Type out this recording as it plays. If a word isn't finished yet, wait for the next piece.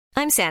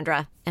I'm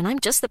Sandra, and I'm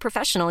just the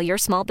professional your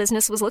small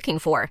business was looking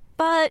for.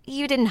 But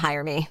you didn't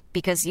hire me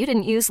because you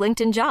didn't use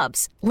LinkedIn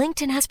Jobs.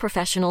 LinkedIn has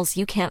professionals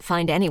you can't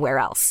find anywhere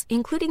else,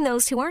 including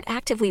those who aren't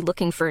actively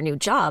looking for a new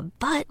job,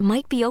 but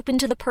might be open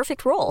to the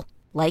perfect role,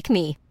 like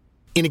me.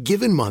 In a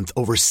given month,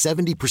 over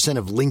 70%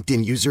 of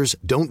LinkedIn users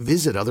don't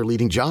visit other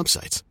leading job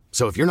sites.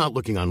 So if you're not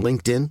looking on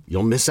LinkedIn,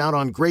 you'll miss out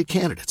on great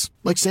candidates,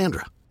 like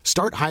Sandra.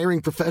 Start hiring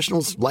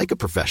professionals like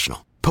a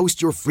professional.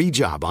 Post your free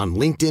job on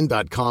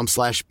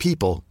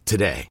linkedin.com/people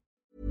today.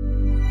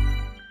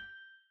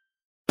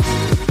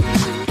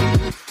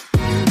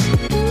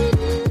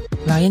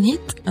 Veien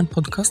hit, en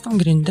podcast om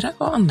gründere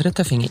og andre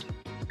tøffinger.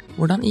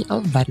 Hvordan I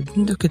all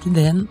verden dukket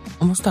ideen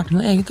om å starte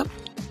noe eget opp?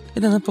 I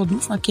denne podden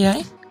snakker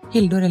jeg,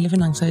 Hilde Orelli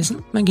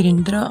Finansavisen, med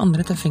gründere og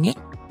andre tøffinger,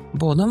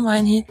 både om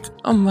veien hit,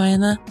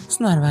 omveiene,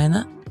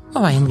 snarveiene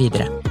og veien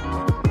videre.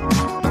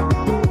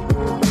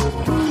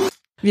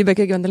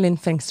 Vibeke Gwendoline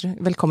Fengsrud,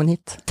 velkommen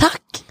hit.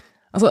 Takk!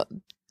 Altså,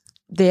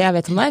 det jeg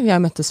vet om deg, vi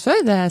har møttes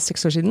før, det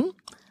 6 år siden.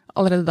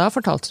 Allerede da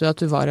fortalte du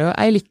at du var jo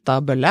ei lita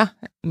bølle,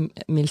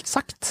 mildt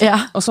sagt.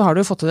 Ja. Og så har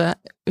du fått det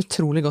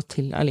utrolig godt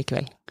til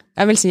allikevel.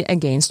 Jeg vil si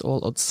against all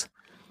odds.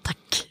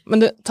 Takk.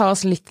 Men du, ta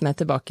oss litt mer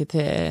tilbake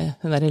til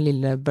den der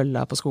lille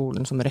bølla på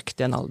skolen som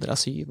røkte I en alder av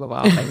 7 og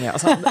var avhengig.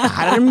 Altså,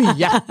 her det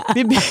mye.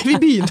 Vi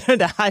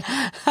begynner der.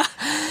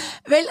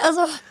 Vel,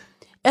 altså,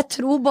 jeg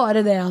tror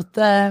bare det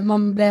at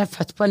man ble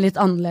født på en litt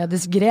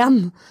annerledes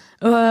gren,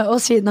 og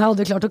siden jeg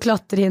hadde klart å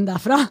klatre inn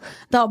derfra,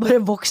 det har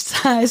bare vokst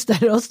seg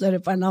større og større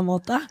på en eller annen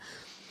måte.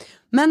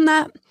 Men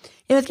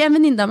jeg vet ikke, en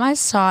venninne av meg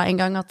sa en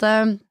gang at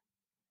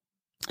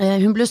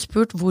hun ble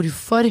spurt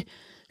hvorfor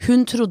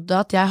hun trodde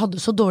at jeg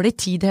hadde så dårlig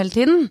tid hele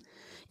tiden.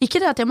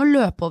 Ikke det at jeg må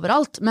løpe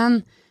overalt,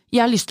 men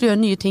jeg har lyst til å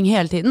gjøre nye ting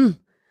hele tiden.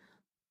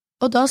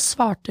 Og da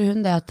svarte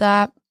hun det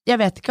at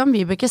jeg vet ikke om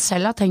Vibeke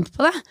selv har tenkt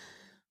på det,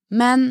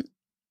 men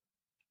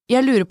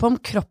jeg lurer på om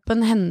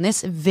kroppen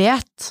hennes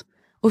vet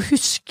og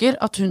husker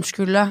at hun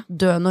skulle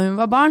dø når hun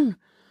var barn,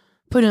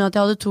 på grunn av at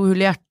jeg hadde 2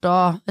 hull I hjertet,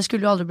 og jeg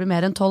skulle jo aldri bli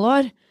mer enn 12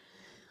 år.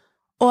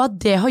 Og at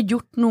det har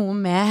gjort noe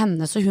med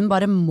henne, så hun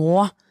bare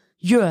må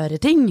gjøre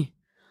ting.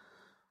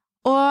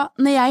 Og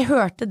når jeg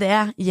hørte det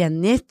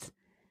gjengitt,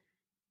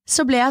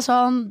 så ble jeg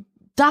sånn,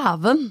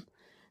 dæven,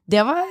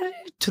 det var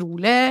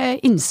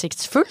utrolig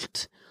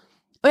innsiktsfullt.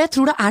 Og jeg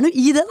tror det noe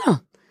I det da,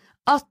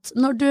 at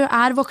når du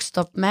vokst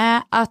opp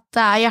med at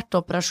det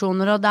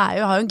hjerteoperasjoner, og det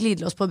har jo en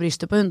glidelås på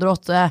brystet på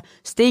 108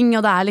 sting,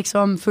 og det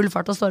liksom full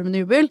fart og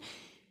stormende jubel,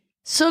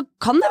 så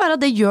kan det være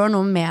at det gjør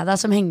noe med deg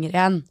som henger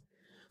igjen.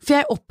 For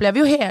jeg opplever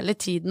jo hele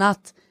tiden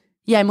at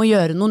jeg må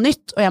gjøre noe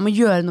nytt, og jeg må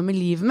gjøre noe med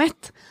livet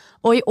mitt.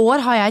 Og I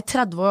år har jeg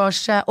 30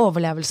 års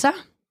overlevelse,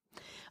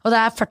 og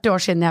det 40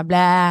 år siden jeg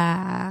ble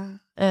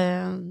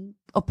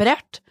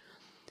operert.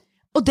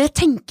 Og det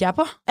tenker jeg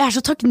på. Jeg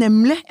så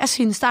takknemlig. Jeg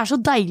synes det så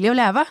deilig å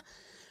leve.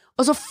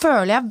 Og så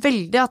føler jeg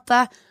veldig at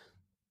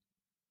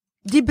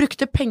de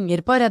brukte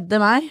penger på å redde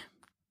meg,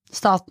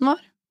 staten vår.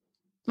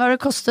 Hva har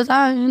det kostet?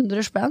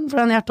 100 spenn for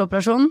den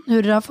hjerteoperasjonen.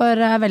 Hurra for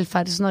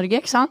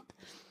velferds-Norge, ikke sant?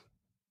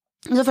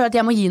 Og så føler jeg at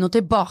jeg må gi noe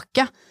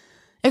tilbake.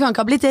 Jeg kan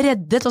ikke ha blitt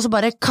reddet og så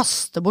bare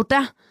kaste bort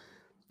det.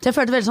 Så jeg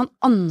følte veldig sånn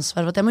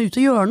ansvar for at jeg må ut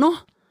og gjøre noe.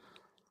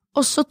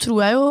 Og så tror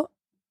jeg jo,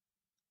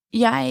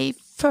 jeg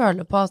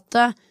føler på at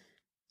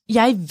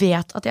jeg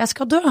vet at jeg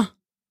skal dø.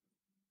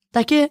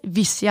 Det ikke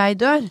hvis jeg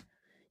dør.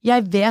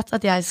 Jeg vet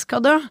at jeg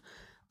skal dø,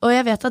 og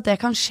jeg vet at det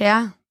kan skje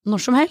når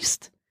som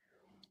helst.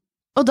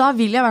 Og da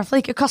vil jeg I hvert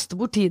fall ikke kaste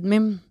bort tiden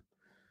min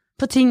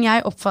på ting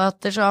jeg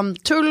oppfatter som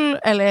tull,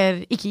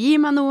 eller ikke gi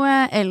meg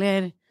noe,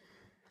 eller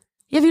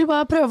jeg vil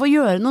bare prøve å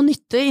gjøre noe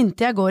nytte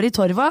inntil jeg går I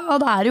torva,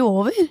 og det jo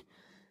over.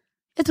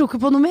 Jeg tror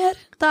ikke på noe mer.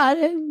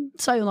 Det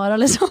sayonara,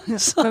 liksom.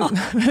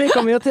 Vi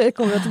kommer jo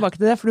tilbake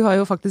til det, for du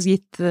har jo faktisk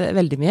gitt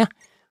veldig mye,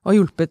 og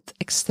hjulpet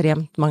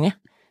ekstremt mange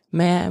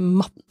med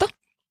matte.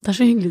 Det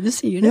så hyggelig du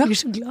sier det, jeg blir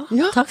så glad.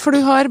 Ja, takk. For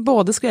du har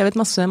både skrevet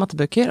masse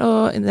mattebøker,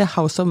 og The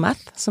House of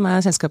Math, som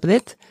selskapet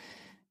ditt.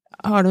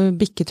 Har du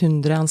bikket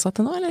 100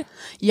 ansatte nå, eller?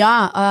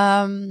 Ja,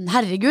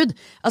 herregud.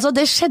 Altså,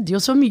 det skjedde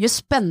jo så mye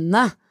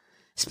spennende,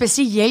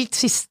 spesielt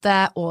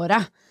siste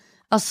året.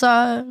 Altså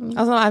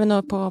vi nå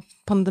på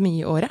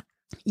pandemiåret?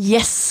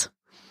 Yes.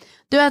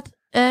 Du vet,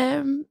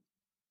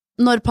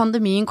 når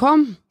pandemien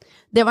kom,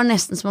 det var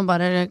nesten som å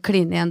bare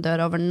kline I en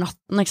dør over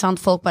natten, ikke sant?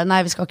 Folk bare,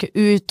 nei, vi skal ikke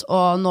ut,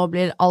 og nå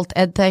blir alt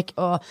edtech,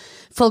 og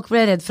folk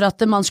ble redd for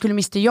at man skulle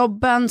miste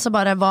jobben, så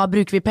bare, hva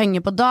bruker vi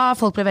penger på da?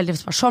 Folk ble veldig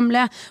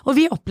sparsommelige, og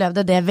vi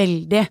opplevde det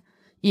veldig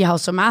I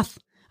House of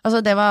Math. Altså,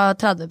 det var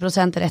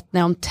 30% rett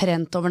ned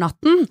omtrent over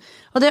natten,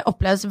 og det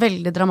opplevdes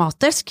veldig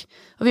dramatisk,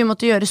 og vi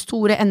måtte gjøre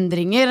store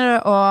endringer,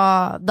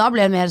 og da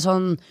ble det mer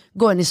sånn,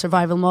 gå inn I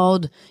survival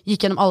mode,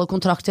 gikk gjennom alle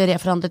kontrakter,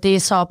 reforhandlet de,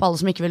 sa opp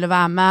alle som ikke ville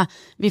være med,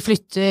 vi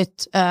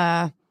flyttet,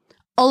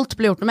 alt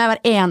ble gjort noe med,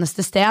 hver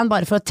eneste sten,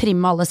 bare for å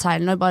trimme alle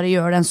seilene, og bare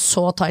gjøre den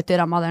så tight I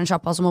ramma den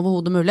sjappa som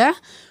overhodet mulig,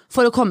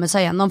 for å komme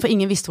seg gjennom, for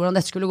ingen visste hvordan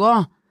dette skulle gå.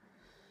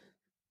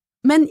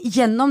 Men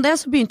gjennom det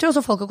så begynte jo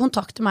også folk å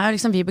kontakte meg og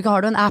liksom, Vibeke,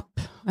 har du en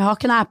app? Jeg har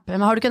ikke en app.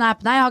 Men har du ikke en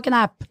app? Nei, jeg har ikke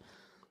en app.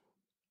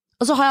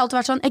 Og så har jeg alltid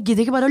vært sånn, jeg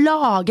gidder ikke bare å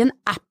lage en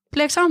app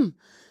liksom.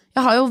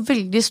 Jeg har jo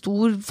veldig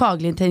stor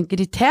faglig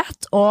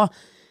integritet, og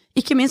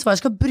ikke minst hva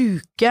jeg skal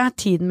bruke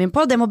tiden min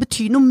på. Det må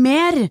bety noe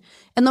mer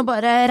enn å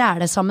bare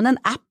ræle sammen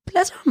en app,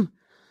 liksom.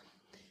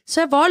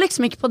 Så jeg var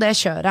liksom ikke på det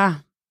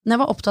kjøret. Men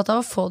jeg var opptatt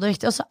av å få det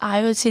riktig, og så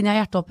jo, siden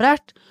jeg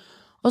hjerteoperert,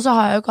 og så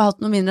har jeg jo ikke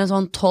hatt noe mindre enn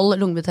sånn 12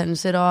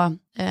 lungebetennelser og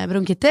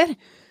bronkitter,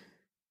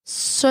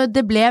 så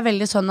det ble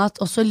veldig sånn at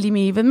også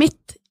livet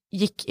mitt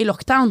gikk i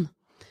lockdown.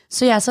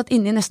 Så jeg satt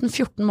inne i nesten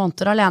 14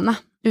 måneder alene,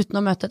 uten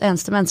å møte et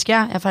eneste menneske.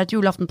 Jeg feiret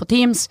julaften på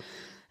Teams,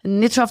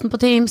 nyttårsaften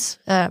på Teams,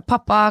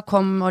 pappa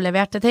kom og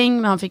leverte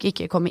ting, men han fikk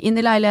ikke komme inn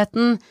i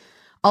leiligheten.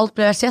 Alt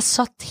ble, så jeg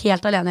satt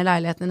helt alene i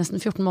leiligheten i nesten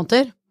 14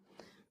 måneder,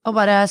 og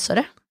bare,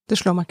 sorry. Det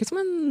slår meg ikke som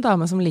en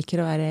dame som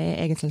liker å være i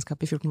eget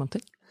selskap i 14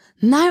 måneder.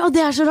 Nei, og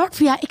det så rart,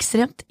 for jeg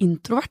ekstremt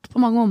introvert på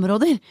mange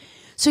områder.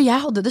 Så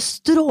jeg hadde det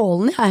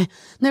strålende,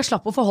 når jeg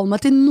slapp å forholde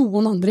meg til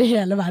noen andre i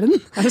hele verden.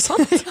 Det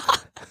sant? Ja.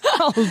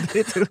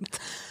 Aldri trodd.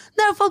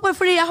 Det i hvert fall bare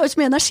fordi jeg har jo så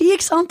mye energi,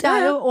 ikke sant?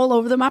 Jeg jo all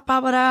over the map,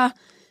 jeg bare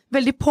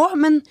veldig på,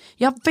 men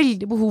jeg har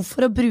veldig behov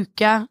for å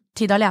bruke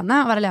tid alene,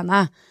 og være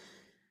alene.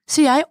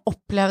 Så jeg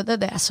opplevde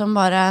det som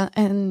bare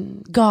en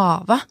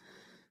gave.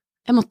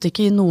 Jeg måtte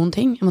ikke gi noen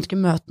ting, jeg måtte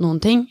ikke møte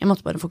noen ting, jeg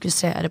måtte bare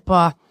fokusere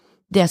på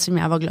det som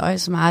jeg var glad i,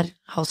 som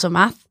House of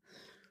Math,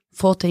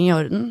 få ting i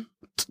orden,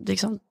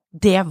 liksom.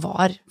 Det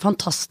var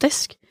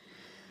fantastisk.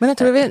 Men jeg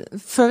tror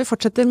før vi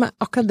fortsetter med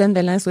akkurat den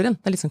delen av historien,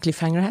 det litt sånn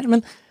cliffhanger her,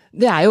 men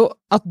det jo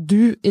at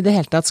du i det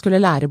hele tatt skulle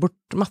lære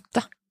bort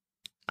matte,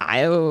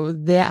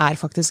 det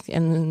faktisk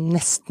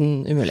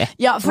nesten umulig.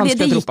 Ja, fordi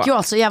det gikk jo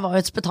altså, jeg var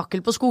jo et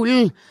spetakkel på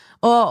skolen,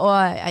 og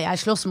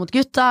jeg slåss mot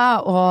gutta,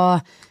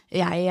 og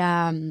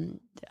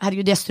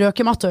herregud, jeg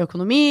strøk i matte og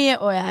økonomi,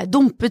 og jeg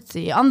dumpet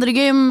i andre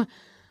gym,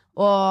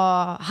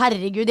 og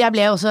herregud,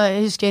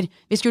 jeg husker,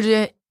 vi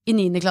skulle i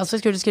 9. klasse,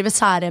 vi skulle skrive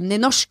særemne i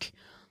norsk.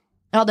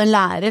 Jeg hadde en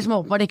lærer som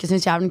åpenbart ikke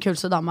syntes jeg var den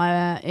kuleste dama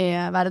i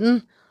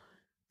verden.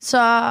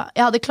 Så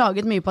jeg hadde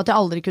klaget mye på at jeg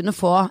aldri kunne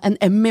få en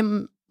M i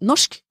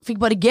norsk. Fikk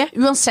bare G,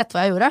 uansett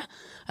hva jeg gjorde.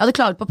 Jeg hadde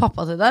klaget på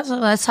pappa til det, så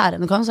det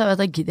særemne kom, så jeg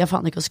vet at gidder jeg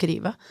faen ikke å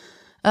skrive.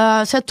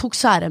 Så jeg tok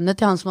særemne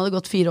til han som hadde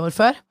gått 4 år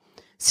før,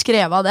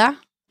 skrev av det,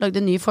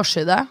 lagde en ny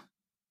forside.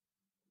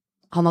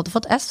 Han hadde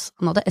fått S,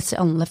 han hadde S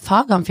i alle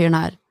fag, han fyren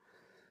her.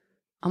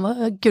 Han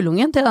var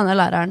gullungen til denne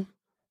læreren.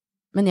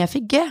 Men jeg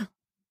fikk G.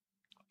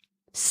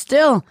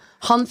 Still,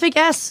 han fikk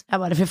S.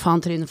 Jeg bare, fy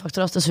faen,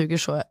 trynefaktor, det suger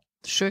så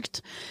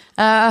sjukt.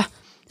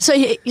 Så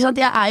ikke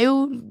sant, jeg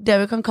jo det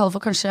vi kan kalle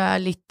for kanskje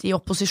litt i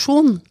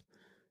opposisjon.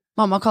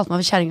 Mamma kalte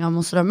meg for kjerringa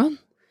mot strømmen.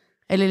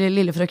 Eller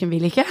lillefrøken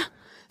vil ikke.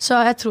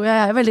 Så jeg tror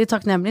jeg veldig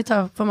takknemlig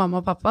for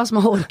mamma og pappa, som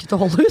har orket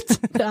å holde ut.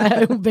 Det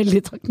jeg jo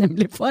veldig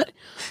takknemlig for.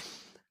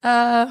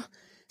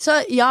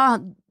 Så ja,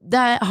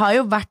 det har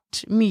jo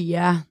vært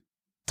mye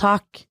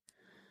tak.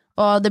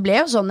 Og det ble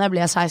jo sånn når jeg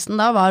ble 16,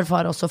 da var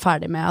far også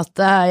ferdig med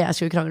at jeg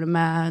skulle krangle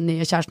med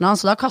nye kjæresten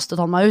hans, så da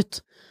kastet han meg ut.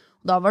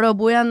 Da var det å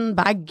bo i en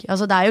bag.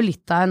 Altså det jo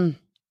litt av en...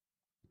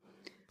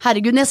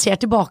 Herregud, når jeg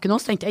ser tilbake nå,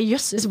 så tenkte jeg,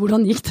 jøsses,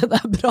 hvordan gikk det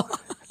der bra?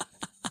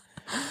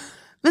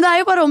 Men det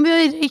jo bare om å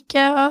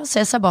ikke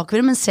se seg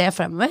bakover, men se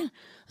fremover.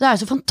 Det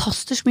jo så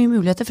fantastisk mye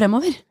muligheter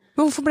fremover.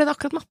 Men hvorfor ble det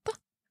akkurat matte?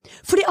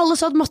 Fordi alle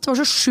sa at matte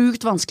var så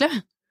sjukt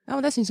vanskelig. Ja,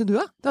 men det synes jo du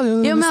da. Det jo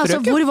ja, men strøk,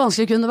 altså, hvor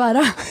vanskelig kunne det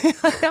være?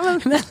 Ja,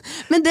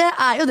 men det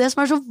jo det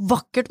som så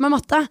vakkert med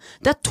matte.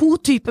 Det 2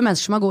 typer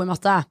mennesker som gode i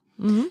matte.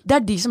 Det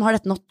de som har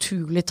dette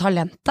naturlige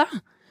talentet,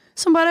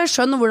 som bare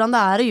skjønner hvordan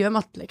det å gjøre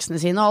matteleksene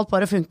sine, og alt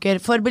bare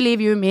funker. For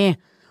believe you me.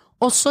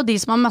 Også de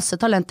som har masse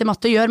talent i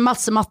matte, gjør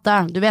masse matte.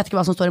 Du vet ikke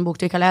hva som står i en bok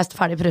du ikke har lest,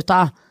 ferdig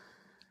pruta.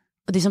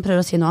 Og de som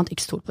prøver å si noe annet,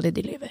 ikke stol på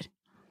de lyver.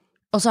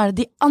 Og så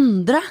det de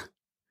andre.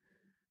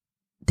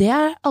 Det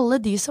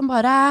alle de som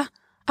bare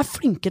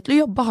flinke til å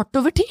jobbe hardt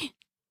over tid.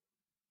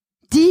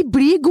 De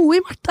blir gode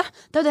i matte.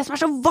 Det jo det som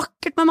så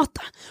vakkert med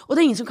matte. Og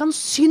det ingen som kan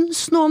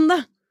synes noe om det.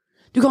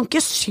 Du kan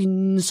ikke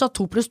synes at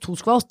 2 + 2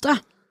 skal være 8.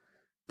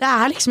 Det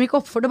liksom ikke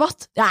opp for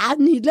debatt. Det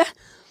nydelig.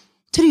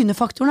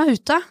 Trynefaktoren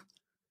ute.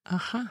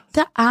 Aha.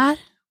 Det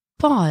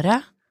bare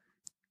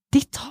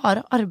ditt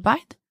harde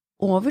arbeid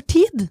over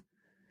tid.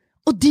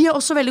 Og de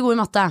også veldig gode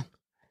i matte.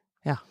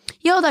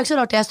 Ja, det ikke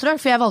så rart jeg strøk,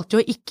 for jeg valgte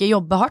jo ikke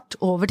jobbe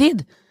hardt over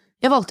tid.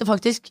 Jeg valgte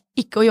faktisk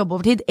ikke å jobbe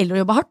over tid, eller å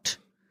jobbe hardt.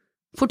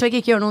 Fort vekk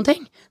ikke gjøre noen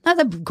ting. Nei,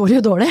 det går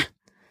jo dårlig.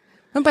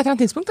 Men på et eller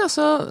annet tidspunkt da,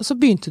 så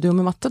begynte du jo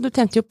med matte. Du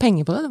tjente jo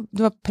penger på det.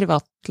 Du var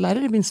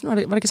privatlærer i begynnelsen, var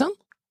det ikke sånn?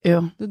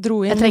 Jo. Du dro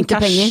inn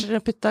cash,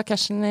 putta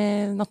cashen i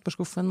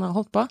nattbordskuffen og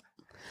holdt på.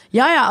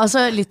 Ja,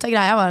 altså litt av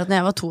greia var at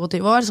når jeg var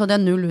 22 år, så hadde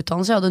jeg 0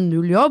 utdannelse, jeg hadde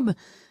 0 jobb.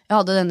 Jeg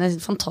hadde denne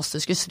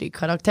fantastiske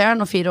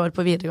strykkarakteren og 4 år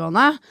på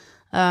videregående.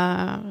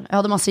 Jeg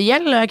hadde masse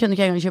gjeld, og jeg kunne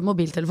ikke engang kjøpe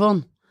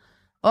mobiltelefon.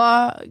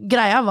 Og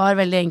greia var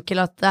veldig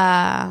enkel at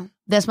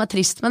det som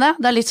trist med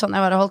det litt sånn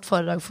jeg var holdt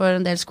foredrag for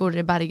en del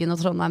skoler i Bergen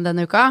og Trondheim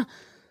denne uka,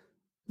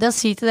 det å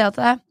si til det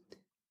at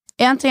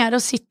en ting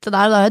å sitte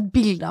der, da har jeg et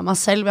bilde av meg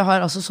selv, jeg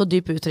har altså så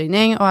dyp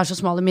utringning og så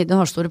smal i midjen,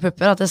 har store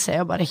pupper, at det ser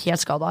jo bare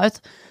helt skadet ut.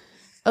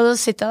 Og så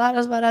sitter jeg der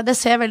og så bare, det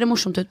ser veldig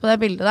morsomt ut på det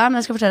bildet der, men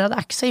jeg skal fortelle at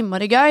det ikke så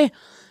innmari gøy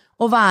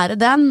å være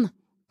den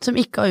som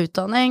ikke har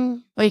utdanning,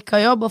 og ikke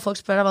har jobb, og folk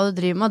spør deg hva du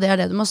driver med, og det er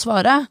det du må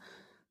svare,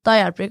 da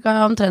hjelper det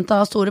ikke omtrent å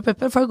ha store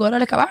pupper, for det går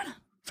allikevel.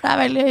 For det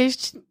er veldig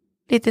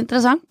litt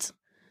interessant.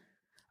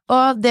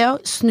 Og det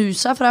å snu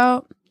seg fra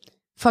å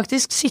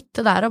faktisk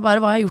sitte der og bare,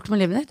 hva jeg har gjort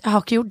med livet ditt? Jeg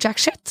har ikke gjort jack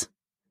shit.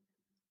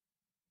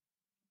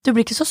 Du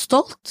blir ikke så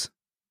stolt.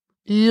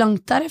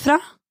 Langt derifra.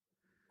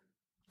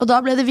 Og da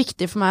ble det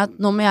viktig for meg at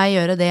nå må jeg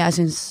gjøre det jeg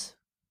synes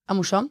er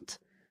morsomt,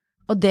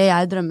 og det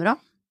jeg drømmer om.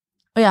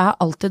 Og jeg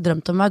har alltid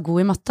drømt om å være god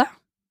i matte.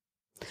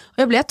 Og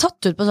jeg ble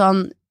tatt ut på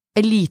sånn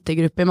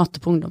elitegruppe i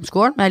matte på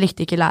ungdomsskolen, men jeg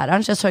likte ikke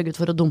læreren, så jeg sørget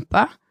for å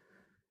dumpe.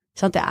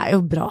 Sånn, det er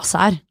jo bra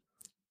sær.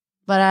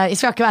 Bare, jeg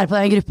skal ikke være på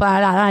den gruppa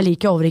her, læreren jeg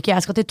liker over ikke,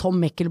 jeg skal til Tom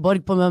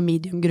Mekkelborg på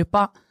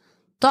medium-gruppa.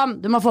 Tom,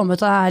 du må få med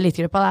ut av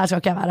elitegruppa, der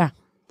skal ikke jeg være.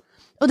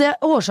 Og det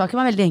årsaken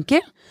var veldig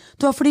enkel.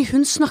 Det var fordi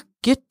hun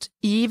snakket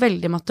i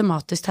veldig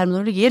matematisk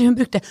terminologier. Hun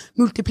brukte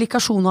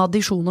multiplikasjon og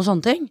addisjon og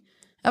sånne ting.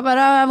 Jeg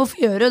bare,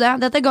 hvorfor gjør du det?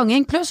 Dette er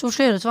ganging pluss, hvorfor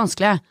skal du gjøre det så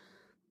vanskelig?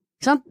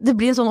 Ikke sant? Det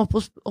blir en sånn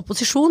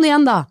opposisjon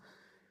igjen da.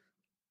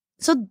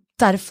 Så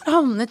derfor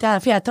havnet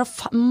jeg, for jeg traff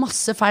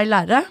masse feil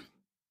lærere.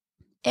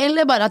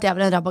 Eller bare at jeg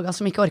var en rabbaga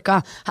som ikke orka.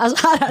 Altså,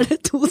 her er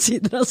det 2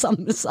 sider av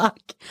samme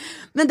sak.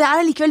 Men det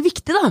er likevel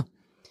viktig da.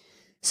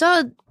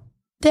 Så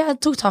det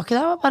jeg tok tak i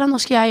det var bare, nå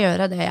skal jeg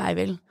gjøre det jeg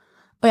vil.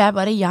 Og jeg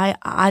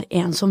er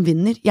en som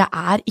vinner. Jeg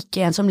er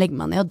ikke en som legger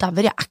meg ned og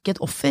dauer. Jeg er ikke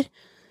et offer.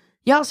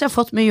 Ja, så jeg har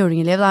fått mye juling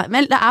i livet da.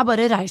 Men det er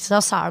bare å reise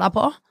deg og sæle deg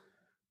på.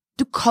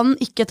 Du kan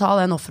ikke ta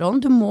den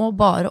offerrollen. Du må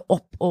bare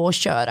opp og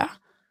kjøre.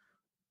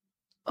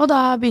 Og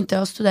da begynte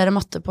jeg å studere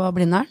matte på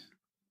Blindern.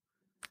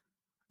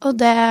 Og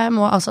det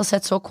må altså ha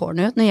sett så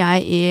corny ut når jeg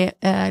i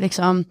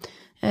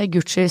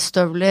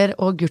Gucci-støvler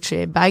og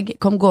Gucci-bag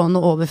kom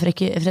gående over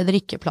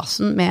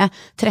Fredrikkeplassen med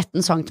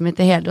 13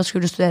 centimeter hele og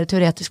skulle studere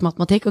teoretisk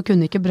matematikk og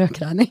kunne ikke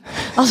brøkregning.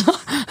 Altså,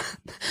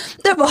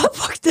 det var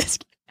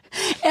faktisk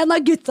en av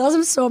gutta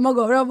som så meg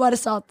gå over og bare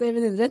sa til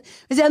venninnen sin,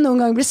 hvis jeg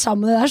noen gang blir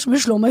sammen med det der, så må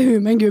du slå meg i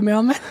huet med en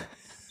gummihammer.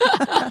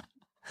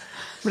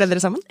 Ble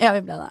dere sammen? Ja,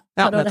 vi ble det.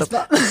 Ja, nettopp.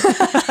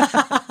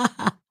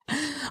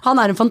 Han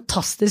er en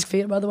fantastisk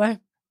fyr, by the way.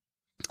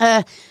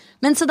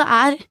 Men så det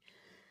er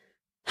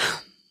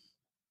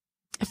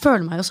jeg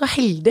føler meg jo så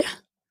heldig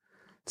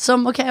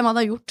som, ok, man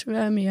har gjort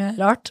mye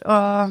rart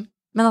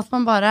men at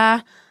man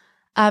bare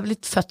er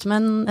blitt født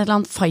med et eller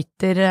annet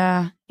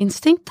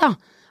fighter-instinkt da,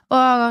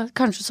 og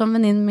kanskje som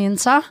venninnen min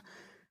sa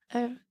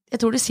jeg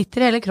tror det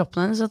sitter i hele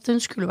kroppen hennes at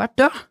hun skulle vært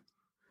død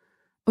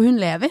og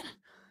hun lever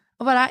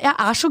og bare, jeg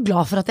er så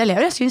glad for at jeg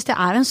lever, jeg synes det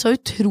er en så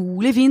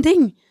utrolig fin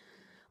ting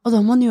og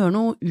da må man gjøre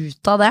noe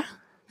ut av det.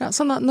 Ja,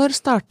 så når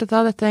startet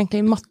da dette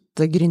egentlig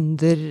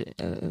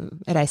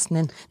mattegrynder-reisen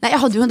din? Nei,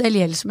 jeg hadde jo en del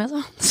gjeld som jeg sa,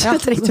 så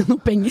jeg trengte jo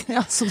noen penger.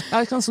 Ja, så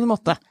du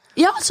måtte.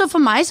 Ja, så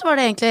for meg så var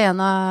det egentlig en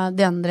av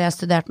de andre jeg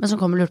studerte med som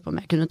kom og lurte på om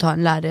jeg kunne ta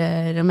en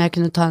lærer, om jeg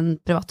kunne ta en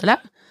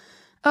privatelev.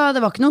 Og det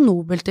var ikke noe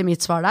nobelt i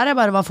mitt svar der,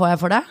 jeg bare, hva får jeg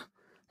for det?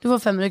 Du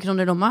får 500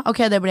 kroner i lomma,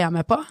 ok, det blir jeg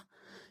med på.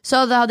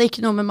 Så det hadde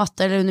ikke noe med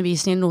matte eller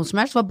undervisning eller noe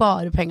som helst, det var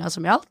bare penger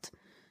som gjaldt.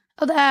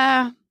 Og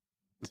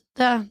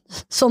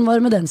sånn var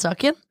det med den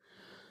saken.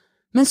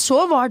 Men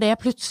så var det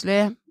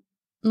plutselig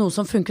noe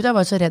som funket, jeg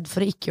var så redd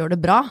for å ikke gjøre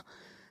det bra.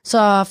 Så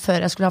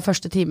før jeg skulle ha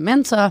første timen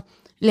min, så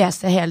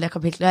leste jeg hele det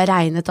kapitlet, jeg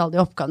regnet alle de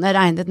oppgavene, jeg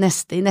regnet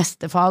i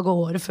neste fag og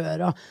året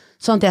før, og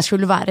sånn at jeg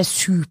skulle være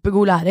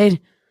supergod lærer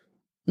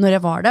når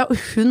jeg var det, og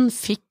hun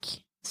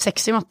fikk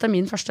 6 i matte,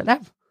 min første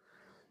elev.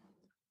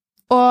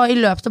 Og i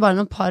løpet av bare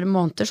noen par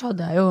måneder så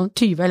hadde jeg jo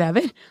 20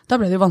 elever, da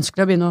ble det jo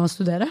vanskelig å begynne å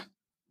studere,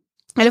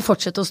 eller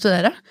fortsette å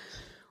studere,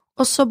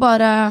 og så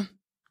bare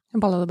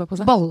ballet det på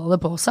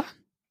seg.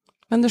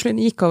 Men du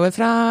gikk over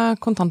fra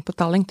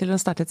kontantbetaling til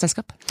å starte et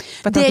selskap?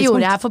 Det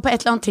gjorde jeg, for på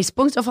et eller annet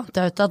tidspunkt så fant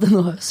jeg ut at det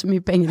nå er så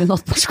mye penger i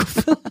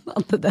nattbordskuffen,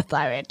 at dette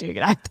er jo helt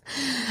ugreit.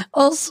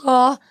 Og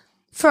så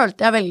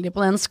følte jeg veldig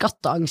på den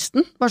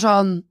skatteangsten, bare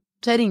sånn,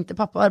 så jeg ringte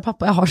pappa,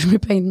 jeg har så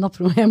mye penger i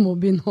nattbordet, jeg må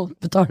begynne å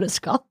betale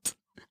skatt.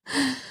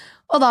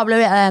 Og da ble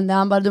vi enige,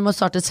 han bare, du må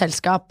starte et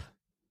selskap.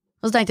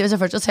 Og så tenkte jeg, hvis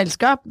jeg først har et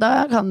selskap,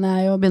 da kan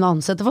jeg jo begynne å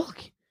ansette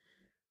folk.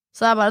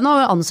 Så det er bare, nå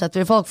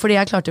ansetter vi folk, fordi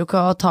jeg klarte jo ikke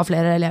å ta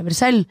flere elever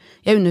selv.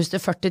 Jeg underviste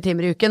 40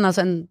 timer i uken,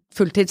 altså en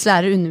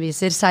fulltidslærer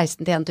underviser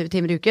 16-21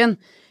 timer i uken.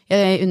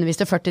 Jeg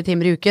underviste 40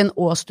 timer i uken,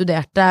 og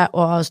studerte,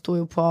 og sto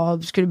jo på,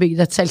 skulle bygge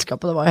dette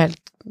selskapet, og det var jo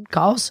helt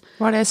kaos.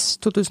 Var det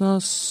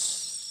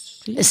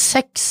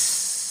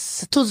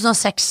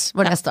 2006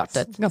 hvor det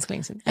startet. Ganske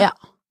lenge siden. Ja.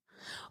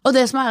 Og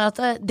det som er at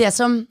det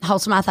som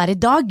House of Math er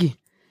i dag,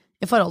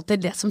 i forhold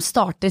til det som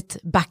startet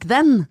back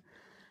then,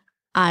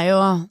 er jo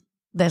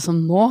det som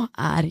nå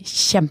er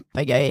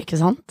kjempegøy, ikke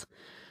sant?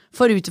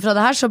 For utifra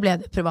det her så ble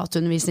det et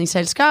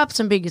privatundervisningsselskap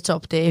som bygget seg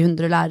opp til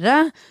 100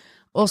 lærere,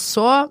 og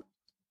så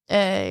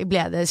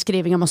ble det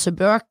skriving av masse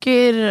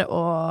bøker,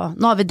 og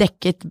nå har vi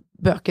dekket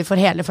bøker for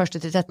hele 1.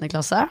 til 13.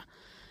 klasse.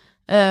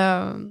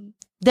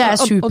 Det er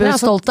jeg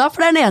superstolt av,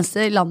 for det er den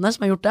eneste i landet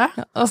som har gjort det.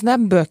 Ja, altså det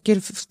er bøker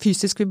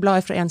fysisk, vi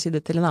blar fra en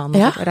side til en annen,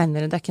 og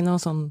regner det, er ikke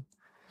noe sånn...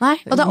 Nei,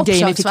 og det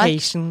oppslagsverk.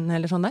 Gamification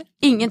eller sånn der?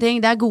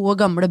 Ingenting, det gode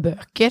gamle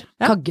bøker,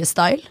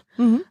 Kagge-style.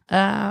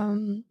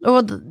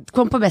 Og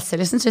kom på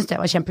bestselgerlisten, synes det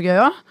var kjempegøy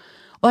også.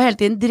 Og hele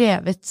tiden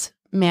drevet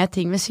med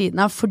ting ved siden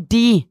av,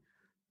 fordi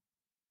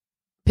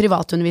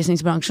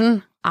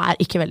privatundervisningsbransjen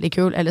ikke veldig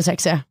kul eller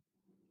sexy.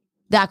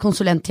 Det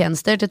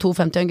konsulenttjenester til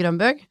 2,50 en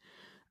grønnbøg,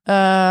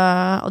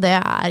 og det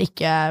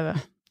ikke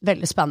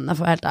veldig spennende,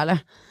 for å være helt ærlig.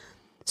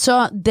 Så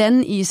den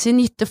i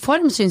sin gitte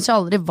form synes jeg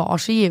aldri var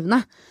så givende,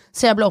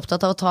 så jeg ble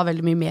opptatt av å ta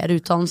veldig mye mer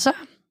utdannelse.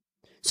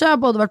 Så jeg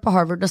har både vært på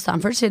Harvard og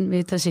Stanford siden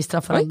vi til sist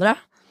traff hverandre,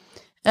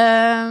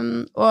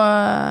 og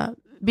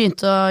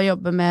begynte å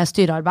jobbe med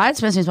styrearbeid,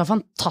 som jeg synes var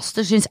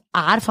fantastisk, synes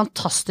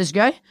fantastisk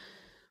gøy,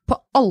 på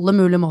alle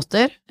mulige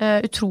måter,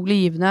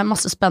 utrolig givende,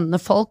 masse spennende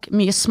folk,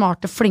 mye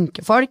smarte,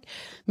 flinke folk,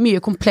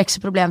 mye komplekse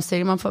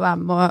problemstillinger man får være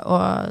med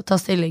å ta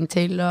stilling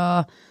til,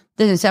 og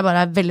det synes jeg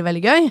bare veldig,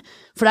 veldig gøy,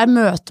 for der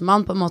møter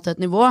man på en måte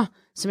et nivå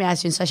som jeg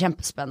synes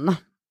kjempespennende.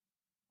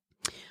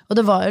 Og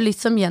det var jo litt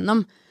som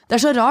gjennom,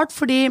 det så rart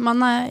fordi man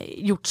har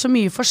gjort så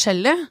mye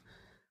forskjellig,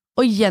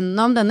 og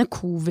gjennom denne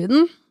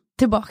coviden,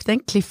 tilbake til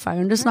den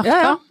cliffhangeren du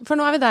snakket om. For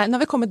nå vi der, nå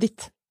har vi kommet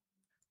dit.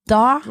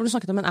 Hvor du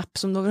snakket om en app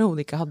som du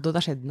overhodet ikke hadde, og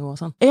det skjedde noe og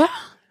sånn. Ja,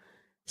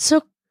 så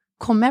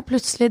kom jeg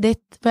plutselig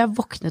dit, hvor jeg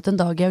våknet en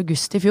dag i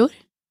august i fjor,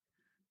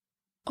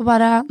 og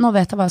bare, nå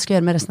vet jeg hva jeg skal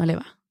gjøre med resten av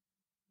livet.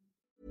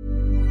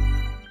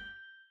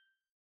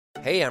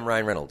 Hey, I'm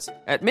Ryan Reynolds.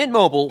 At Mint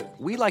Mobile,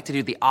 we like to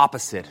do the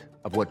opposite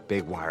of what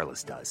Big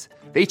Wireless does.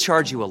 They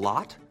charge you a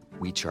lot,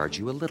 we charge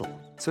you a little.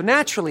 So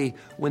naturally,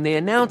 when they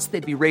announced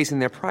they'd be raising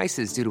their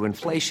prices due to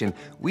inflation,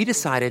 we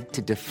decided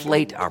to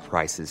deflate our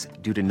prices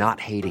due to not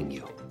hating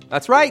you.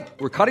 That's right.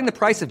 We're cutting the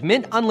price of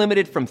Mint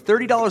Unlimited from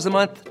 $30 a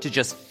month to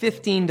just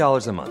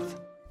 $15 a month.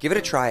 Give it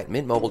a try at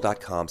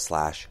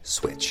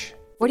mintmobile.com/switch.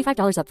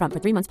 $45 up front for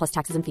 3 months plus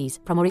taxes and fees.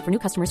 Promo rate for new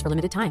customers for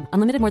limited time.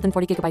 Unlimited more than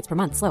 40 gigabytes per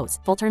month. Slows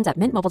full terms at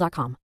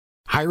mintmobile.com.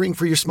 Hiring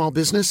for your small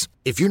business?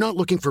 If you're not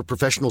looking for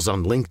professionals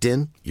on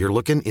LinkedIn, you're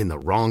looking in the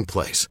wrong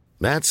place.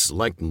 That's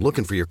like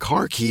looking for your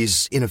car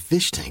keys in a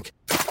fish tank.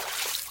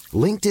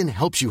 LinkedIn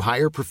helps you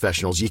hire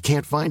professionals you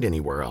can't find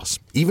anywhere else,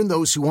 even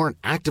those who aren't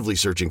actively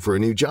searching for a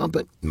new job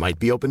but might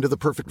be open to the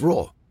perfect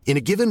role. In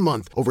a given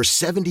month, over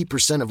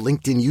 70% of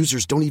LinkedIn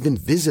users don't even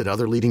visit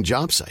other leading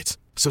job sites.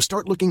 So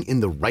start looking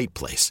in the right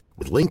place.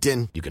 With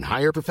LinkedIn, you can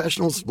hire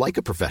professionals like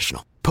a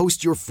professional.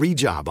 Post your free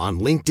job on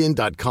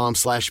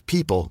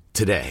linkedin.com/people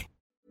today.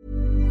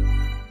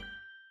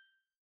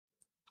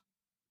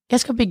 Jeg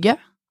skal bygge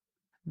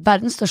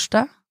verdens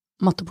største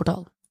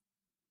matteportal.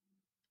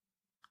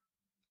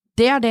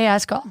 Det det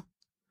jeg skal.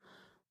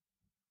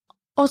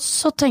 Og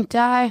så tenkte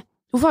jeg,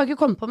 hvorfor har jeg ikke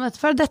kommet på med dette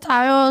før? Dette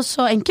jo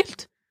så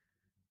enkelt.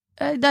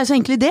 Det så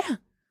enkelt det.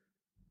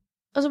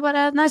 Og så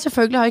bare, nei,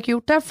 selvfølgelig har jeg ikke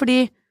gjort det,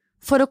 fordi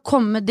for å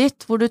komme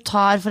dit hvor du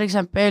tar for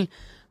eksempel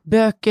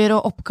bøker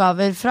og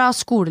oppgaver fra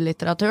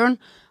skolelitteraturen,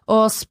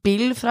 og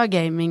spill fra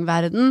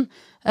gamingverden,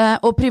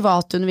 og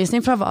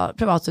privatundervisning fra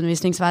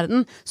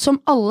privatundervisningsverden,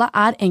 som alle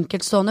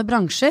enkeltstående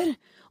bransjer,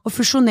 og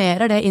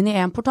fusjonerer det inn i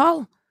en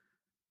portal.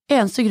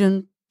 Eneste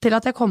grunn til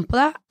at jeg kom på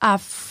det,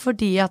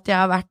 fordi at jeg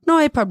har vært nå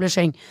i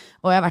publishing,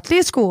 og jeg har vært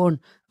i skolen,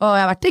 og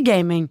jeg har vært i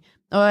gaming,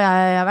 og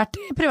jeg har vært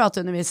i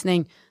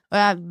privatundervisning, og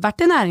jeg har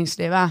vært i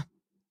næringslivet.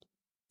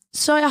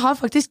 Så jeg har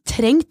faktisk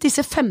trengt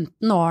disse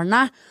 15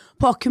 årene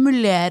på å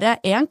akkumulere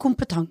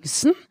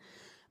kompetansen,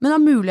 men har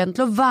muligheten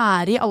til å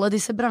være i alle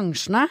disse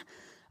bransjene,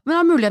 men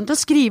har muligheten til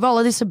å skrive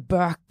alle disse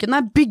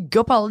bøkene, bygge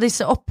opp alle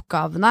disse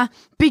oppgavene,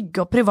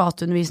 bygge opp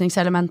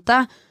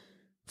privatundervisningselementet,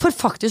 for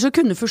faktisk å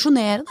kunne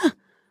fusjonere det.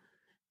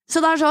 Så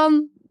det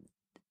sånn,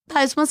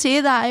 det jo som man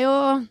sier, det jo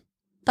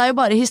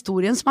bare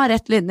historien som har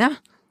rett linje.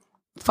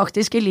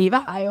 Faktisk i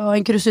livet jo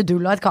en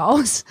krusedull og et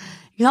kaos,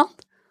 ikke sant?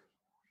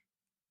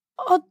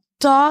 Og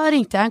da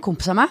ringte jeg en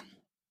kompis av meg.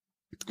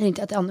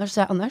 Ringte jeg til Anders, sa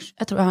jeg, Anders,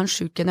 jeg tror jeg har en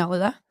sjuk genial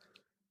idé.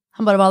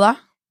 Han bare, hva da?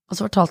 Og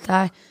så fortalte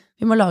jeg,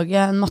 vi må lage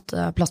en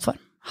matteplattform.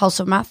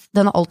 House of Math,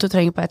 den har alt du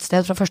trenger på et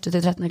sted fra 1.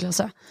 til 13.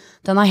 klasse.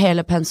 Den har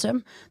hele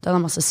pensum, den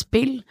har masse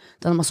spill,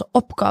 den har masse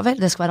oppgaver,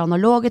 det skal være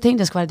analoge ting,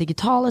 det skal være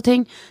digitale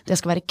ting, det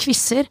skal være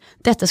quizzer.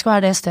 Dette skal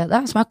være det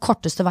stedet som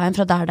korteste veien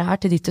fra der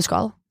det til dit du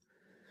skal.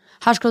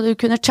 Her skal du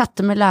kunne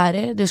chatte med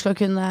lærer, du skal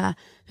kunne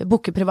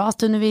booke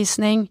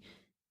privatundervisning.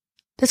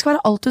 Det skal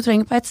være alt du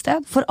trenger på et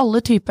sted, for alle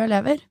typer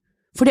elever.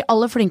 For de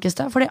aller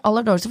flinkeste, for de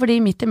aller dårligste, for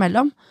de midt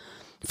imellom.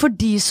 For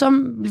de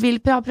som vil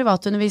ha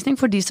privatundervisning,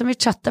 for de som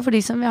vil chatte, for de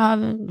som vil ha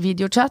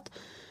videochat,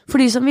 for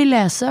de som vil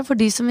lese, for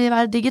de som vil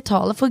være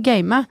digitale, for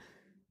game.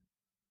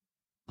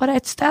 Bare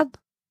et sted.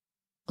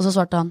 Og så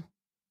svarte han,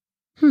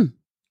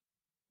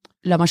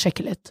 la meg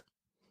sjekke litt.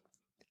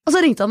 Og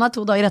så ringte han meg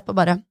 2 dager etterpå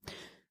bare,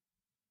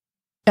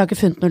 jeg har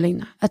ikke funnet noe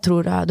lignende, jeg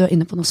tror du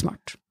inne på noe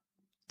smart.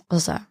 Og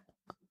så sa jeg,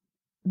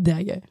 det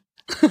gøy.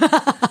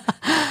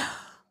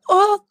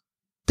 Og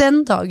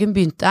den dagen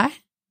begynte jeg,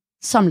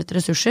 samlet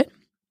ressurser,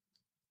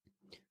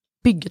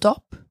 bygget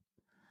opp,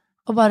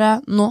 og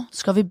bare, nå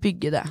skal vi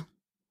bygge det.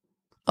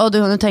 Og du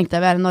kan jo tenke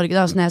deg, vi i Norge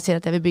da, så når jeg sier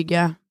at jeg vil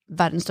bygge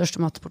verdens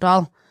største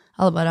matteportal,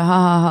 alle bare,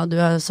 ha, du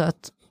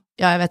søt.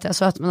 Ja, jeg vet jeg er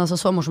søt, men altså,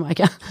 så morsom er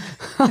jeg ikke.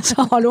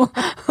 Altså, hallo.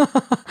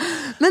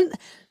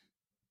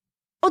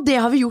 Og det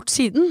har vi gjort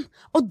siden.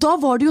 Og da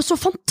var det jo så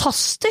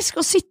fantastisk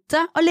å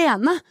sitte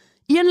alene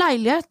i en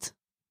leilighet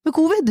med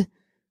covid.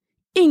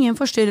 Ingen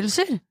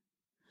forstyrrelser.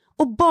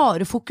 Og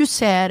bare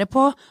fokusere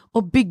på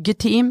å bygge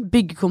team,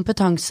 bygge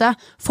kompetanse,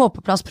 få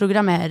på plass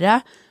programmerere,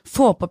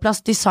 få på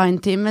plass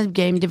designteam med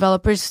game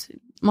developers,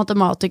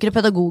 matematikere,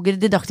 pedagoger,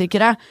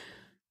 didaktikere.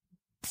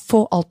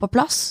 Få alt på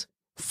plass.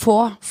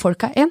 Få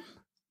folka inn.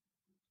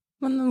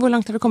 Men hvor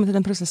langt har du kommet i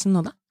den prosessen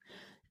nå da?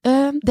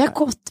 Det har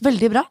gått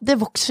veldig bra. Det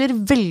vokser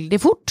veldig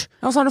fort.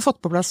 Og så har du fått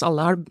på plass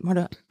alle. Har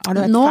du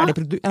et ferdig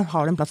produkt?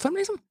 Har du en plattform,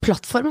 liksom?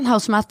 Plattformen,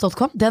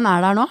 housemath.com, den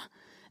er der nå.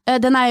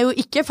 Den er jo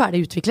ikke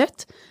ferdig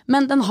utviklet,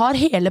 men den har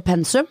hele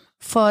pensum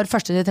for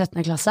 1. til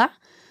 13. klasse.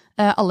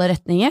 Alle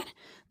retninger.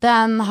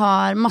 Den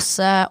har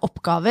masse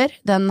oppgaver.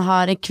 Den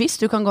har en quiz.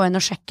 Du kan gå inn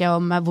og sjekke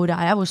om hvor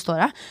er jeg, hvor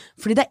står jeg.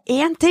 Fordi det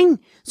er en ting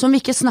som vi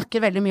ikke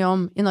snakker veldig mye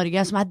om i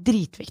Norge, som er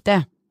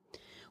dritviktig.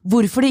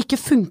 Hvorfor det ikke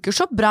funker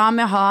så bra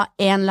med å ha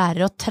 1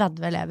 lærer og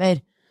 30 elever.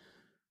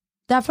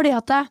 Det er fordi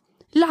at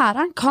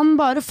læreren kan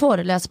bare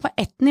forelese på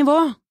ett nivå,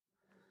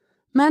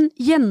 men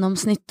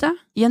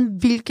gjennomsnittet i en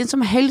hvilken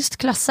som helst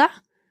klasse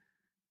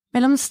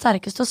mellom den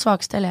sterkeste og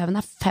svakeste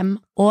eleven 5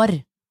 år.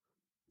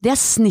 Det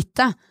er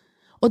snittet,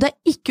 og det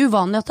er ikke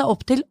uvanlig at det er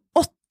opp til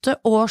 8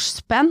 års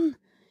spenn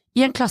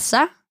i en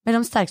klasse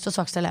mellom den sterkeste og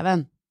svakeste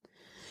eleven.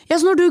 Ja,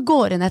 så når du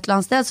går inn et eller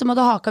annet sted, så må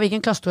du hake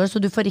hvilken klasse du er,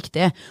 så du får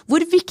riktig.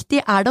 Hvor viktig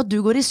er det at du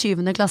går i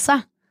 7. klasse?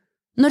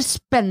 Når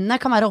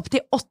spennet kan være opp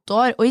til 8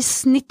 år, og i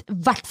snitt i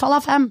hvert fall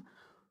av 5.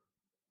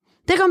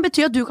 Det kan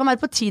bety at du kan være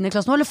på 10.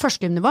 klassenivå, eller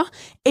førstelinjenivå,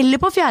 eller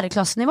på 4.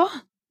 klassenivå.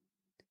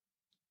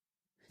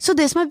 Så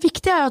det som er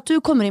viktig er at du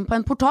kommer inn på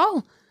en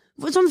portal,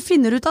 som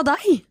finner ut av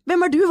deg.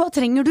 Hvem er du? Hva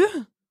trenger du?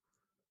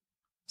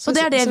 Så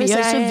det er det vi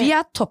gjør, så vi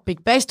er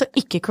topic-based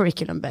og ikke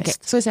curriculum-based.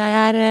 Okay. Så hvis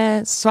jeg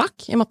er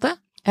svak i matte,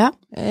 ja.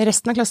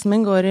 Resten av klassen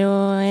min går jo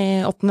i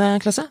 8.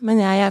 klasse, men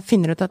jeg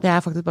finner ut at jeg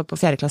er faktisk bare på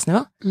 4. klassenivå.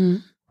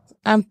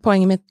 Er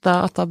poenget mitt da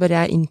at da bør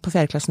jeg inn på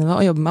 4. klassenivå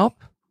og jobbe meg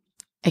opp?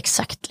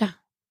 Exactly.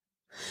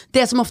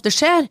 Det som ofte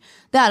skjer,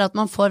 det er at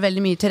man får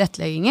veldig mye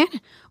tilrettelegginger,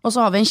 og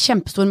så har vi en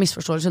kjempestor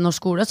misforståelse i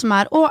norsk skole, som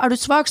er du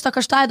svak,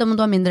 stakkars deg, da må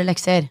du ha mindre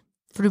lekser,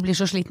 for du blir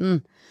så sliten.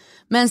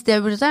 Mens det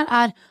vi burde til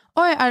er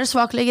det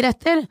svak legger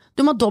etter?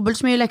 Du må ha dobbelt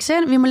så mye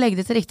lekser, vi må legge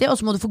det til riktig, og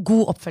så må du få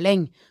god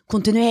oppfølging.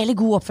 Kontinuerlig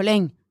god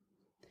oppfølging.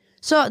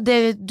 Så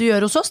det du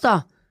gjør hos oss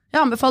da,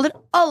 jeg anbefaler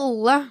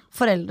alle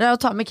foreldre å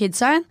ta med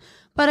kidsa inn,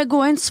 bare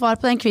gå inn, svar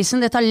på den quizen,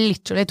 det tar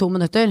literally 2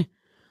 minutter.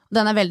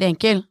 Den er veldig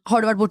enkel.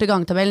 Har du vært borte i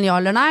gangtabellen, ja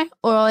eller nei,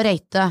 og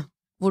rate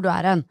hvor du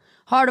er hen.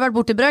 Har du vært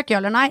borte i brøk,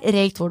 ja eller nei,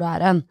 rate hvor du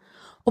er hen.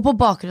 Og på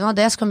bakgrunn av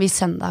det så kan vi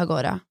sende deg av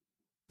gårde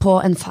på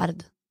en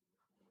ferd.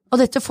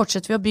 Og dette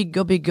fortsetter vi å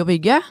bygge og bygge og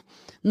bygge.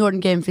 Nå er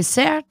den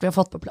gamifisert, vi har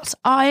fått på plass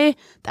AI,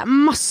 det er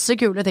masse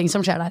kule ting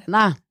som skjer der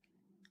inne.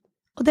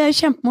 Og det er jo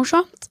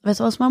kjempemorsomt. Vet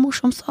du hva som er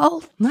morsomst av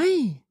alt?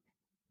 Nei.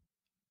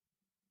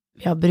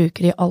 Vi har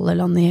brukere i alle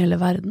land i hele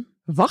verden.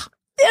 Hva?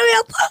 Jeg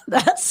vet det! Det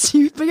er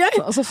supergøy!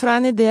 Altså fra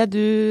en idé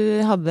du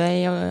hadde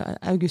i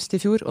august i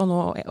fjor, og nå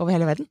over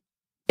hele verden?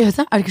 Jeg vet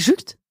det, er det ikke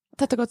sjukt?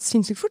 Dette har gått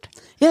sinnssykt fort.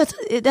 Jeg vet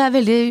det, det er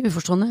veldig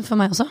uforstående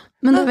for meg også,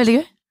 men det er veldig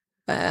gøy.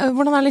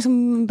 Hvordan er liksom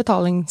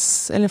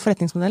eller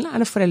forretningsmodellen? Er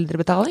det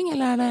foreldrebetaling,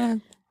 eller er det...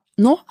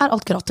 Nå er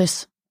alt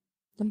gratis.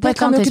 Det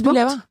kan jo ikke du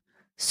leve av.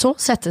 Så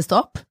settes det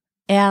opp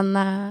en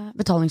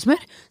betalingsmur,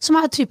 som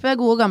er type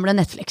gode gamle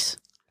Netflix.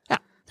 Ja.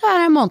 Det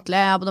er en månedlig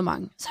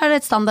abonnement, så er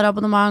det et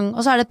standardabonnement,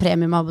 og så er det et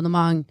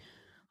premiumabonnement,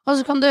 og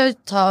så kan du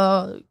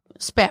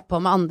spe på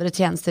med andre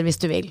tjenester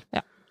hvis du vil.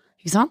 Ja.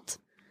 Ikke sant?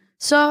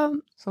 Så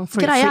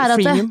greia er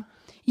at freemium.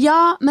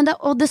 Ja, men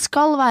og det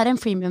skal være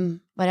en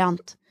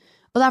freemium-variant.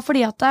 Og det er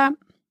fordi at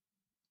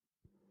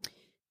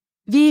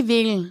vi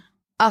vil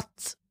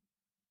at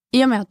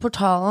i og med at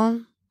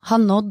portalen har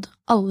nådd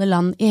alle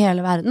land i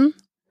hele verden,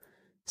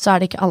 så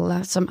er det ikke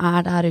alle som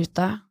er der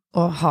ute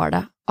og har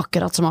det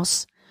akkurat som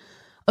oss.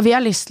 Og vi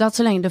har lyst til at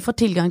så lenge du får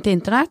tilgang til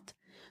internett,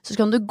 så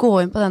kan du gå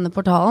inn på denne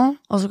portalen,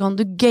 og så kan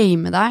du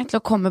game deg til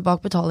å komme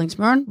bak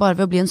betalingsmuren bare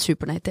ved å bli en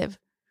supernative.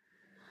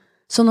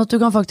 Sånn at du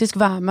kan faktisk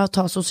være med og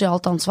ta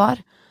sosialt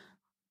ansvar,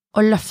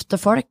 og løfte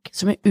folk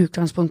som i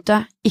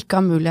utgangspunktet ikke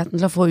har muligheten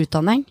til å få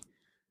utdanning.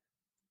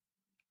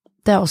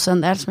 Det er også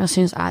en del som jeg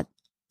synes er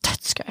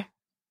dødsgøy.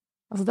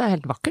 Altså det er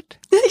helt vakkert.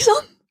 Det er ikke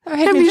sant?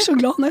 Jeg blir så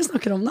glad når jeg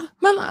snakker om det.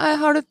 Men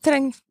har du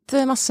trengt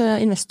masse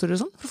investorer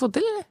og sånn for å få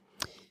det til, eller?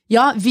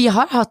 Ja, vi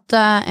har hatt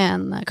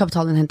en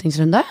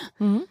kapitalinnhentingsrunde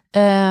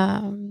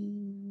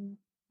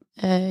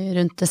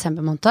rundt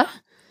desember måned.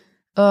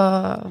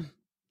 Og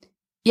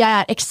jeg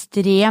er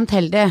ekstremt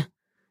heldig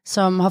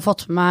som har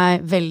fått med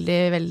meg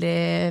veldig,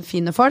 veldig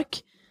fine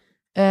folk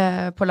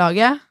på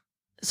laget,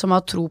 som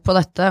har tro på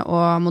dette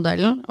og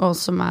modellen, og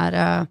som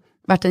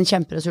vært en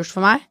kjemperessurs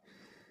for meg.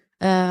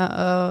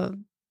 Og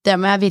det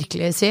må jeg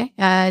virkelig si.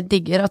 Jeg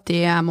digger at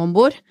de er med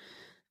ombord.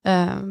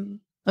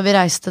 Og vi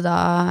reiste da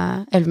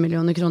 11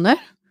 millioner kroner,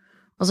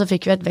 og så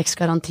fikk vi et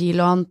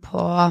vekstgarantilån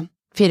på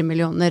 4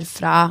 millioner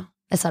fra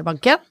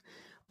SR-banken,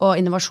 og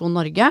Innovasjon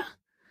Norge.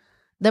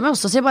 Det må jeg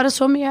også si, bare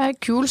så mye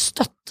kul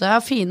støtte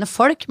av fine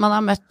folk man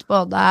har møtt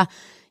både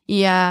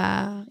i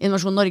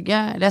Innovasjon Norge,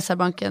 eller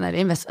SR-banken, eller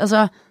Invest.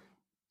 Altså,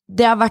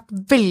 det har vært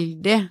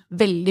veldig,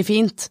 veldig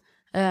fint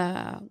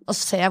å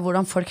se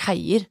hvordan folk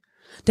heier.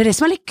 Det det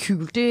som litt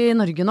kult i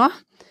Norge nå,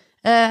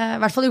 i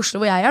hvert fall i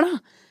Oslo hvor jeg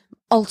da.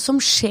 Alt som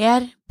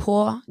skjer på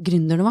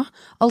gründernivå,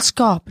 all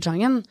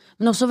skapertrangen,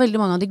 men også veldig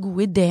mange av de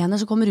gode ideene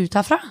som kommer ut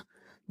herfra.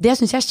 Det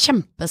synes jeg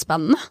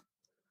kjempespennende.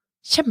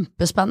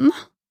 Kjempespennende.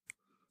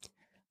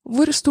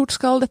 Hvor stort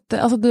skal dette,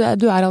 altså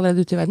du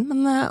allerede ute i verden,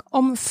 men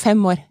om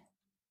 5 år,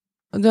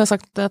 du har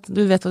sagt at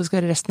du vet hva du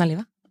skal gjøre resten av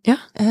livet. Ja.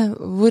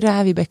 Hvor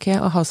Vibeke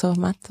og House of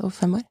Math om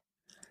 5 år?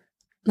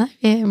 Nei,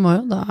 vi må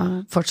jo da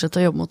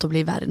fortsette å jobbe mot å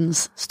bli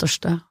verdens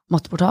største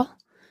matteportal.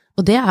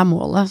 Og det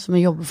målet som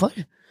vi jobber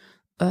for.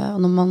 Og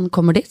når man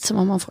kommer dit, så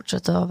må man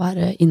fortsette å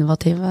være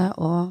innovative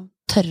og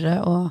tørre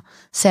å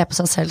se på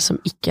seg selv som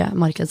ikke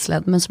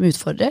markedsleder, men som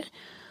utfordrer.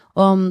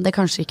 Og om det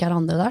kanskje ikke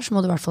andre der, så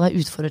må du i hvert fall være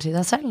utfordrer til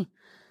deg selv.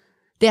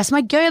 Det som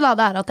gøy da,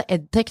 det at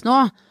EdTech nå,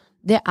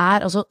 det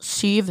altså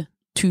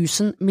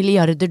 7.000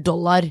 milliarder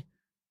dollar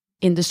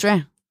industry.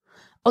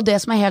 Og det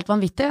som helt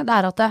vanvittig,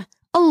 det at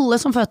alle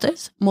som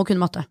fødes må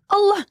kunne matte.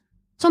 Alle!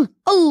 Sånn,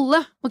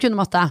 alle må kunne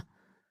matte.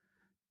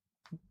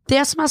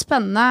 Det som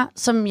spennende,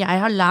 som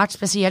jeg har lært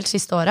spesielt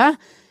siste året,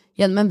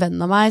 gjennom en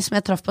venn av meg som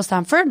jeg traff på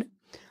Stanford,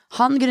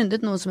 han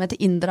grunnet noe som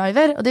heter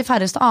InDriver, og de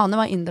færreste aner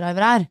hva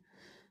InDriver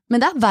Men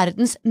det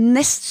verdens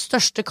nest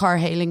største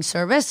car-hailing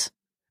service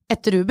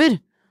etter Uber,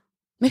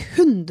 med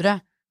 100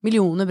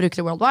 millioner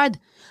brukere worldwide.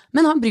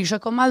 Men han bryr seg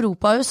ikke om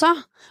Europa og USA,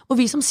 og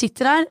vi som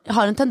sitter her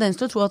har en tendens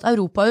til å tro at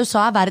Europa og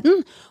USA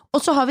verden,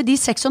 og så har vi de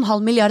 6,5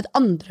 milliard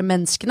andre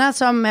menneskene,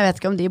 som jeg vet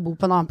ikke om de bor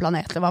på en annen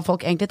planet, eller hva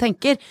folk egentlig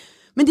tenker,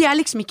 men de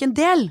liksom ikke en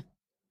del.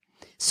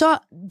 Så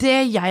det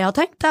jeg har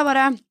tenkt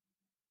bare,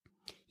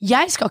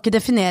 jeg skal ikke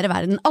definere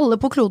verden, alle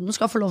på kloden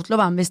skal få lov til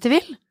å være med hvis de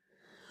vil.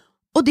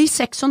 Og de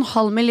 6,5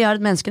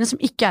 milliard menneskene som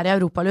ikke i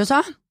Europa eller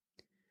USA,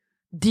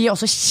 de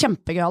også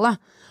kjempegale.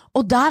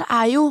 Og der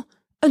jo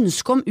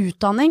ønsket om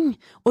utdanning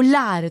og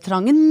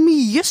læretrangen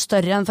mye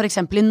større enn for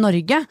eksempel i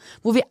Norge,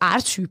 hvor vi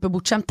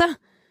superbortskjemte.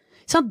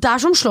 Så der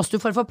som slåss du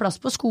for å få plass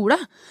på skole,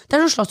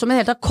 der som slåss du om i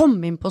det hele tatt å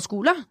komme inn på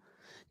skole,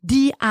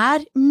 de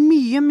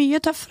mye, mye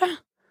tøffere.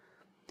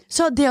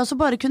 Så det også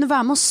bare kunne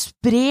være med å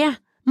spre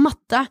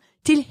matte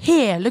til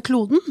hele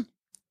kloden,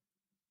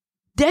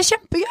 det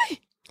kjempegøy.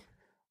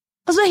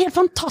 Altså, det helt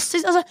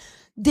fantastisk. Altså,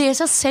 det i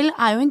seg selv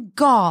jo en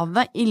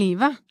gave i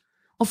livet,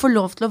 å få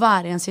lov til å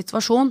være i en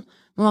situasjon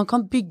hvor man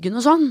kan bygge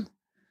noe sånn.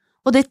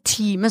 Og det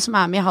teamet som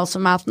med i House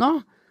of Math nå,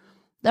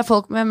 det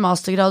folk med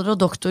mastergrader og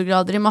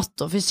doktorgrader i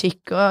matte og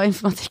fysikk og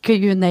informatikk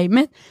og you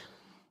name it.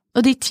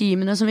 Og de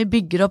teamene som vi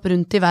bygger opp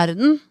rundt i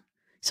verden,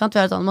 sant?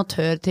 Vi har et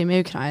amatørteam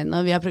i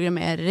Ukraina, vi har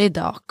programmerere i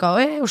Dhaka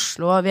og i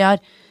Oslo, og vi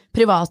har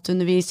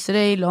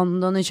privatundervisere i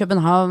London, i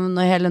København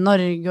og i hele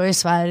Norge og i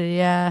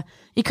Sverige,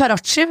 i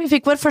Karachi. Vi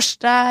fikk vår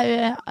første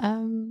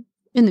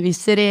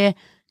underviser i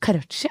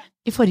Karachi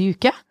i forrige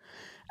uke.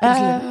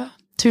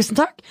 Tusen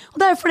takk. Og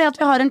det jo fordi at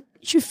vi har en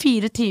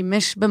 24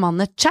 timers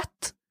bemannet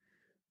chat.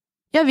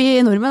 Ja, vi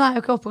i nordmenn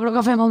jo ikke oppe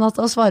klokka 5 om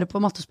natta og svarer på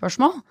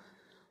mattespørsmål.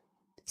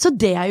 Så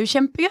det jo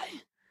kjempegøy.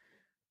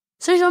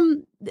 Så liksom,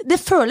 det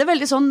føler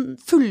veldig sånn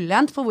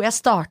fullendt for hvor jeg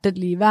startet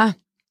livet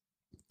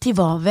til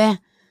hva vi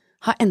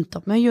har endt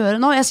opp med å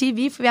gjøre nå. Jeg sier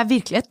vi, for vi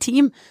virkelig et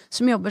team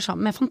som jobber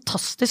sammen med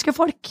fantastiske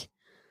folk,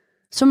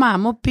 som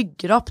med å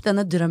bygge opp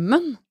denne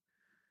drømmen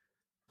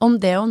om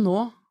det å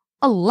nå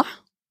alle.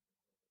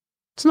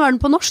 Så nå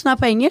den på norsk, nå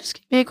på engelsk.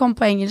 Vi kom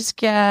på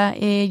engelsk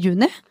i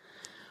juni,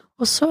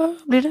 og så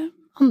blir det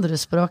andre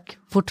språk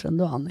fortere enn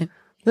du aner.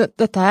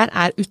 Dette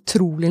her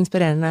utrolig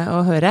inspirerende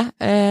å høre.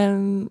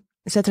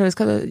 Så jeg tror vi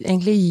skal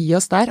egentlig gi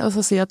oss der, og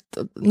så si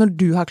at når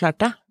du har klart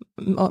det,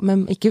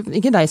 men ikke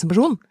deg som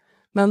person,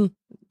 men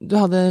du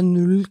hadde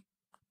 0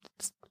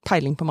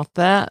 peiling på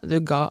matte, du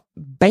ga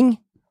beng,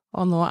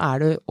 og nå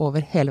du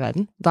over hele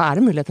verden. Da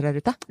det muligheter der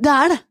ute. Det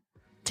det.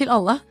 Til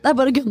alle. Det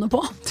bare å gunne på.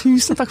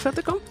 Tusen takk for at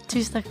du kom.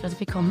 Tusen takk for at du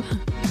fikk komme.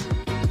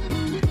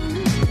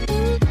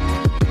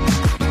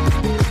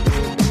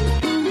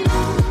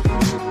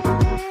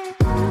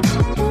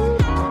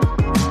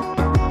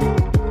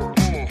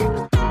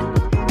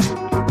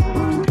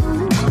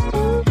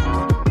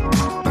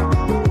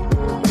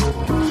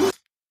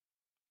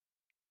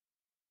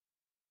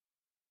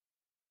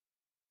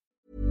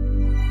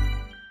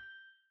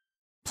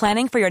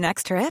 Planning for your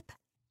next trip?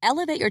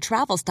 Elevate your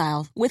travel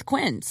style with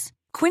Quince.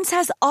 Quince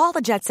has all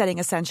the jet-setting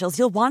essentials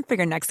you'll want for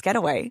your next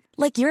getaway,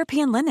 like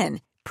European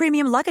linen,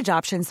 premium luggage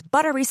options,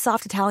 buttery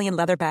soft Italian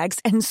leather bags,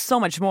 and so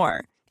much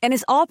more. And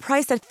is all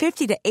priced at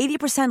 50 to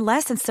 80%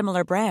 less than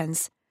similar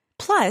brands.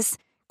 Plus,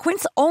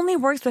 Quince only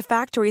works with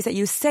factories that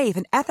use safe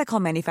and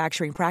ethical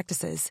manufacturing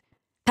practices.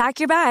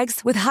 Pack your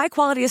bags with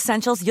high-quality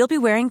essentials you'll be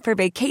wearing for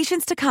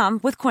vacations to come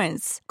with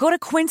Quince. Go to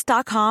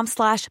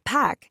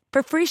quince.com/pack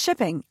for free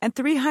shipping and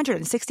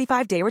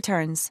 365-day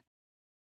returns.